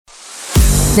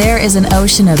There is an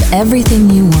ocean of everything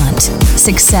you want: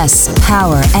 success,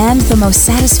 power, and the most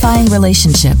satisfying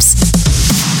relationships.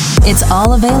 It's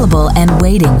all available and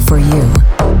waiting for you.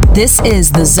 This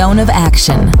is The Zone of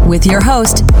Action with your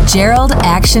host, Gerald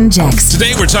Action Jackson.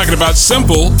 Today we're talking about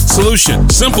simple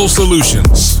solutions. Simple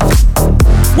solutions.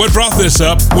 What brought this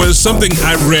up was something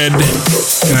I read,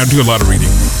 and I do a lot of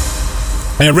reading.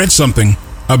 And I read something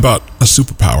about a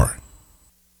superpower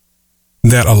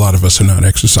that a lot of us are not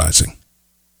exercising.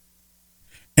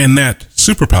 And that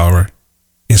superpower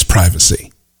is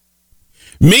privacy.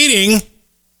 Meaning,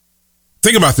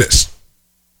 think about this.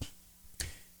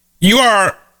 You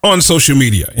are on social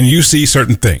media and you see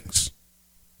certain things.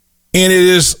 And it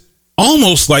is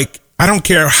almost like, I don't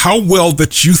care how well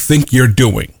that you think you're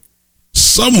doing,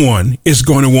 someone is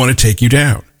going to want to take you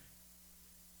down.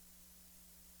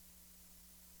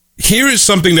 Here is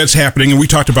something that's happening, and we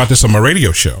talked about this on my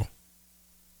radio show.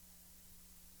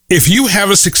 If you have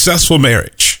a successful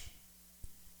marriage,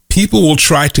 people will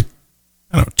try to,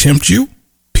 tempt you.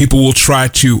 People will try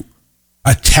to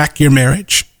attack your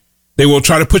marriage. They will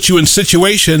try to put you in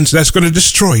situations that's going to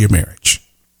destroy your marriage.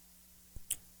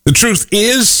 The truth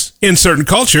is, in certain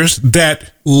cultures,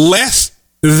 that less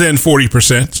than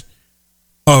 40%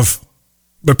 of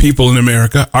the people in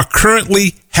America are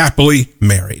currently happily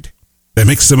married. That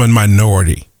makes them a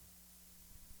minority.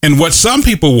 And what some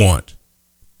people want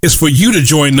is for you to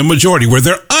join the majority where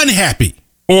they're unhappy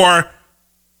or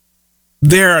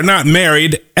they're not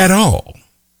married at all.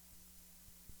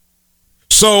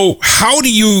 So how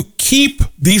do you keep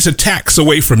these attacks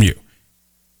away from you?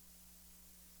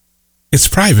 It's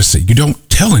privacy. You don't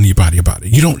tell anybody about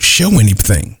it. You don't show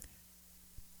anything.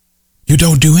 You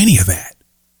don't do any of that.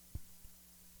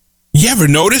 You ever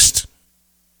noticed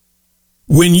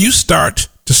when you start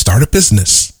a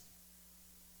business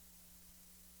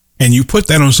and you put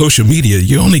that on social media,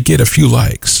 you only get a few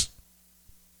likes.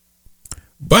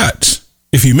 But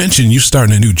if you mention you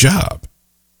starting a new job,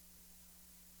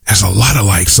 there's a lot of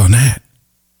likes on that.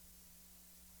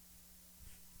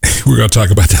 We're going to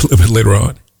talk about that a little bit later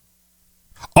on.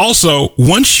 Also,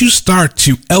 once you start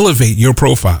to elevate your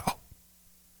profile,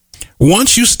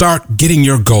 once you start getting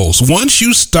your goals, once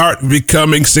you start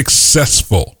becoming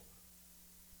successful,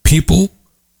 people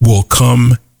will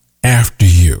come after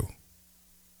you.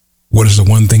 What is the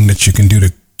one thing that you can do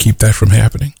to keep that from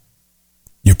happening?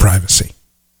 Your privacy.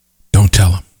 Don't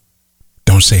tell them.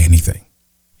 Don't say anything.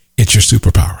 It's your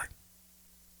superpower.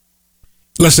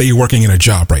 Let's say you're working in a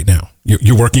job right now.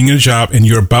 You're working in a job and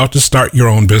you're about to start your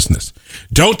own business.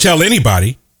 Don't tell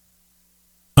anybody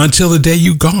until the day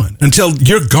you're gone. Until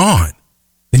you're gone,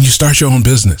 then you start your own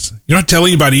business. You don't tell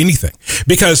anybody anything.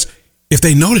 Because if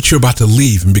they know that you're about to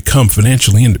leave and become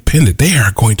financially independent, they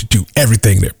are going to do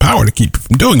everything in their power to keep you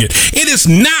from doing it. It is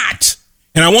not,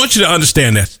 and I want you to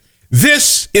understand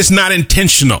this is not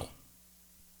intentional.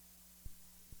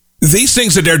 These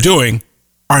things that they're doing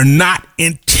are not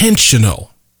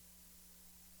intentional.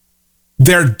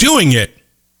 They're doing it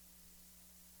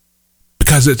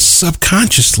because it's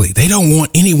subconsciously. They don't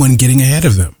want anyone getting ahead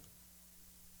of them.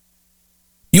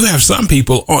 You have some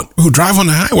people who drive on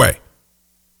the highway.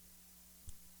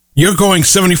 You're going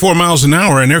 74 miles an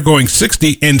hour and they're going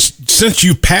 60. And since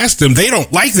you passed them, they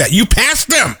don't like that. You passed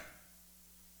them.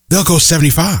 They'll go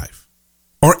 75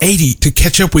 or 80 to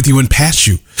catch up with you and pass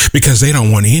you because they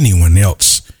don't want anyone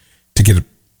else to get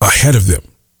ahead of them.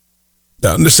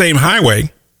 On the same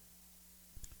highway,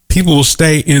 people will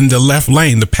stay in the left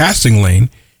lane, the passing lane,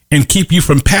 and keep you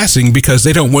from passing because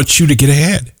they don't want you to get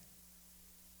ahead.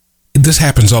 This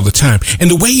happens all the time. And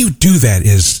the way you do that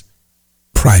is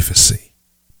privacy.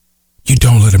 You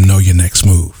don't let them know your next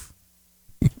move.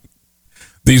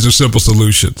 These are simple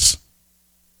solutions.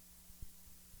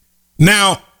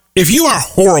 Now, if you are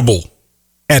horrible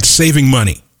at saving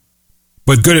money,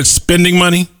 but good at spending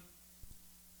money,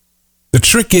 the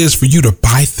trick is for you to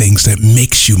buy things that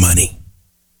makes you money.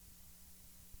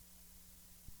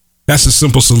 That's a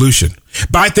simple solution.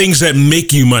 Buy things that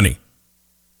make you money.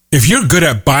 If you're good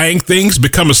at buying things,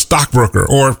 become a stockbroker,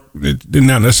 or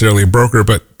not necessarily a broker,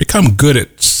 but become good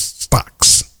at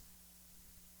stocks.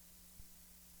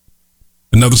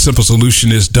 Another simple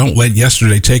solution is don't let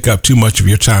yesterday take up too much of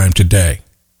your time today.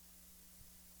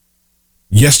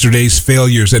 Yesterday's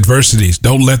failures, adversities,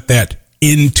 don't let that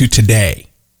into today.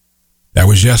 That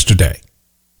was yesterday.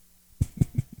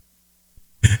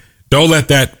 Don't let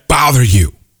that bother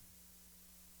you.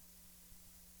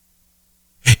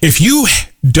 If you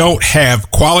don't have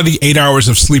quality 8 hours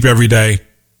of sleep every day,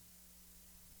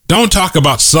 don't talk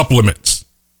about supplements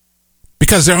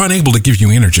because they're unable to give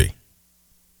you energy.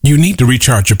 You need to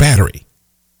recharge your battery.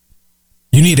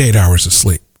 You need 8 hours of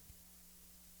sleep.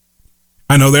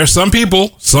 I know there are some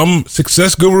people, some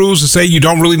success gurus that say you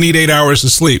don't really need 8 hours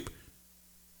of sleep.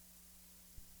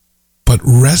 But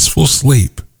restful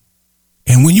sleep,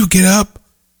 and when you get up,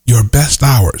 your best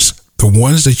hours, the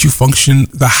ones that you function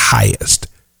the highest,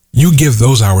 you give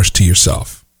those hours to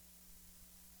yourself.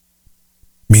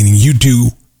 Meaning you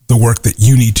do the work that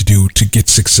you need to do to get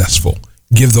successful.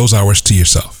 Give those hours to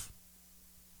yourself.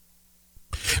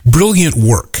 Brilliant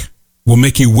work will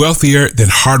make you wealthier than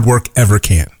hard work ever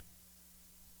can.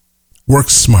 Work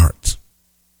smart.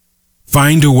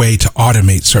 Find a way to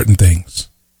automate certain things.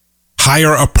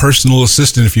 Hire a personal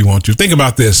assistant if you want to. Think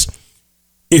about this.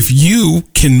 If you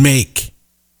can make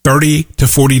 $30 to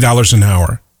 $40 an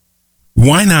hour,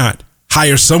 why not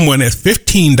hire someone at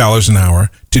 $15 an hour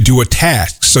to do a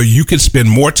task so you can spend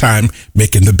more time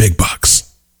making the big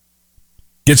bucks?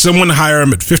 Get someone to hire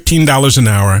them at $15 an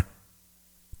hour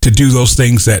to do those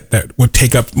things that would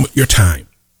take up your time.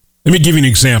 Let me give you an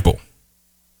example.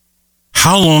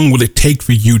 How long will it take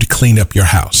for you to clean up your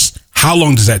house? How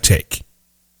long does that take?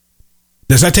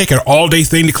 Does that take an all-day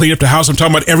thing to clean up the house? I'm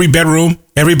talking about every bedroom,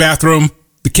 every bathroom,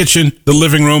 the kitchen, the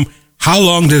living room. How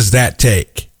long does that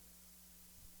take?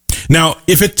 Now,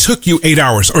 if it took you 8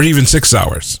 hours or even 6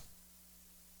 hours,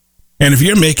 and if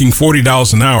you're making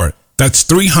 $40 an hour, that's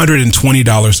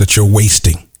 $320 that you're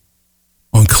wasting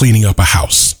on cleaning up a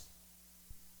house.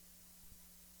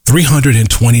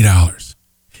 $320.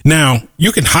 Now,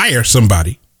 you can hire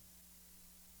somebody.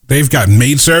 They've got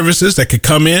maid services that could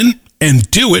come in and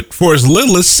do it for as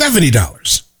little as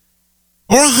 $70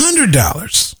 or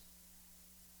 $100.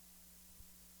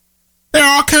 There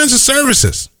are all kinds of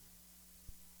services.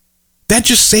 That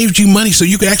just saved you money so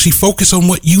you can actually focus on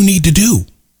what you need to do.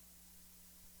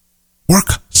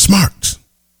 Work smart.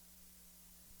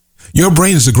 Your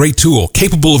brain is a great tool,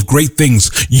 capable of great things.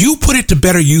 You put it to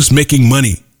better use making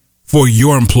money for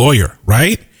your employer,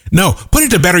 right? No, put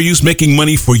it to better use making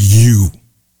money for you.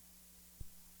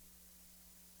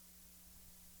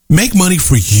 Make money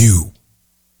for you.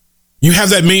 You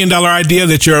have that $1 million idea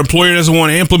that your employer doesn't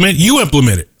want to implement, you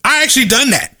implement it. I actually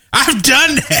done that. I've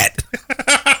done that.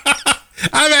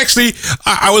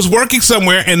 I was working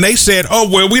somewhere and they said, oh,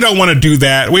 well, we don't want to do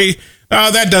that.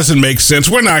 That doesn't make sense.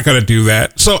 We're not going to do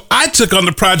that. So I took on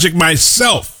the project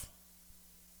myself.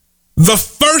 The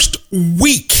first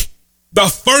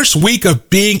week of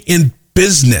being in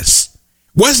business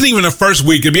wasn't even the first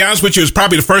week. To be honest with you, it was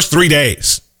probably the first 3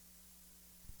 days.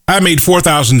 I made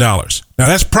 $4,000. Now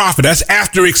that's profit. That's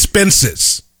after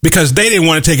expenses because they didn't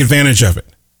want to take advantage of it.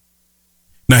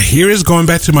 Now here is going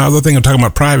back to my other thing. I'm talking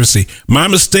about privacy. My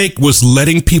mistake was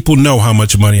letting people know how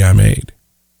much money I made.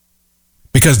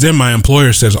 Because then my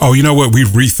employer says, oh, you know what? We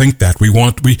rethink that. We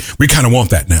kind of want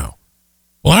that now.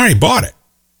 Well, I already bought it.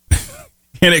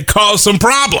 And it caused some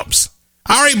problems.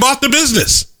 I already bought the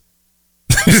business.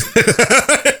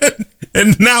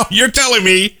 And now you're telling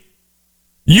me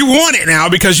you want it now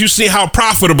because you see how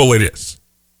profitable it is.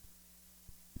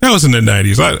 That was in the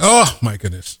 90s. Oh, my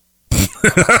goodness.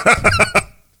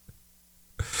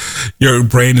 Your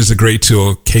brain is a great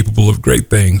tool, capable of great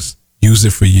things. Use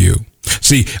it for you.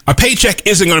 See, a paycheck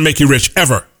isn't going to make you rich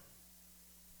ever.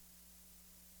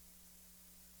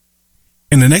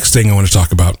 And the next thing I want to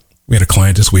talk about, we had a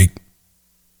client this week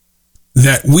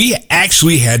that we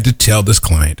actually had to tell this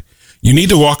client, you need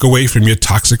to walk away from your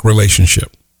toxic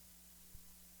relationship.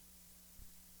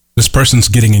 This person's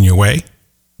getting in your way.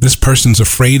 This person's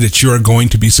afraid that you're going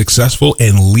to be successful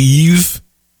and leave.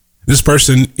 This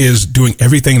person is doing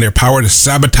everything in their power to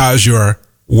sabotage your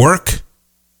work.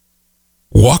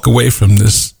 Walk away from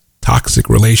this toxic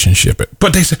relationship.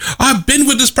 But they say, I've been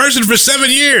with this person for 7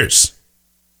 years.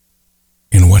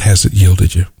 And what has it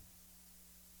yielded you?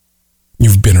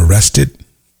 You've been arrested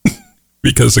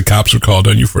because the cops were called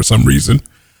on you for some reason.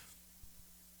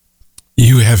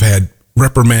 You have had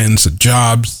reprimands at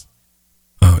jobs.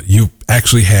 You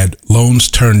actually had loans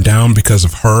turned down because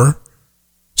of her.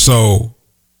 So,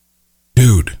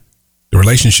 dude, the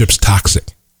relationship's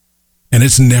toxic. And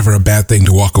it's never a bad thing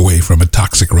to walk away from a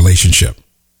toxic relationship.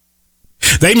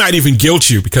 They might even guilt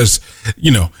you because,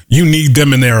 you need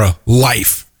them in their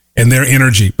life and their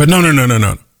energy. But no.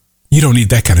 You don't need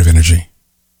that kind of energy.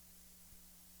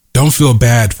 Don't feel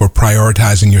bad for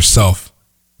prioritizing yourself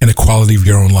and the quality of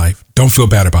your own life. Don't feel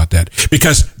bad about that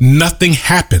because nothing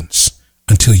happens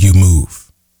until you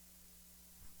move.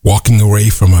 Walking away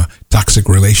from a toxic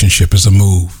relationship is a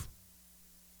move.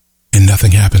 And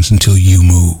nothing happens until you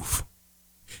move.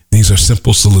 These are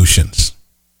simple solutions.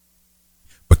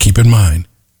 But keep in mind,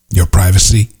 your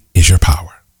privacy is your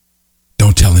power.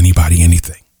 Don't tell anybody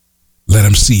anything. Let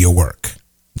them see your work.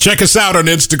 Check us out on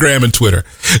Instagram and Twitter.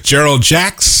 Gerald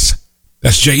Jacks,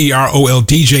 That's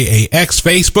JEROLDJAX.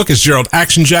 Facebook is Gerald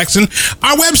Action Jackson.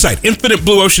 Our website,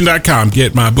 infiniteblueocean.com.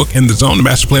 Get my book, In the Zone, The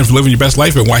Master Plan for Living Your Best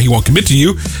Life and Why He Won't Commit to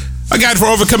You. A guide for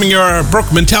overcoming your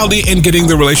broke mentality and getting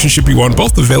the relationship you want.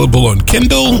 Both available on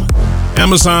Kindle,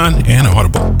 Amazon, and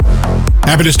Audible.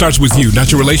 Happiness starts with you,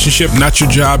 not your relationship, not your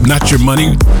job, not your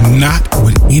money, not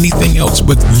with anything else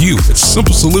but you. It's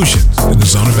simple solutions in the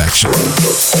Zone of Action.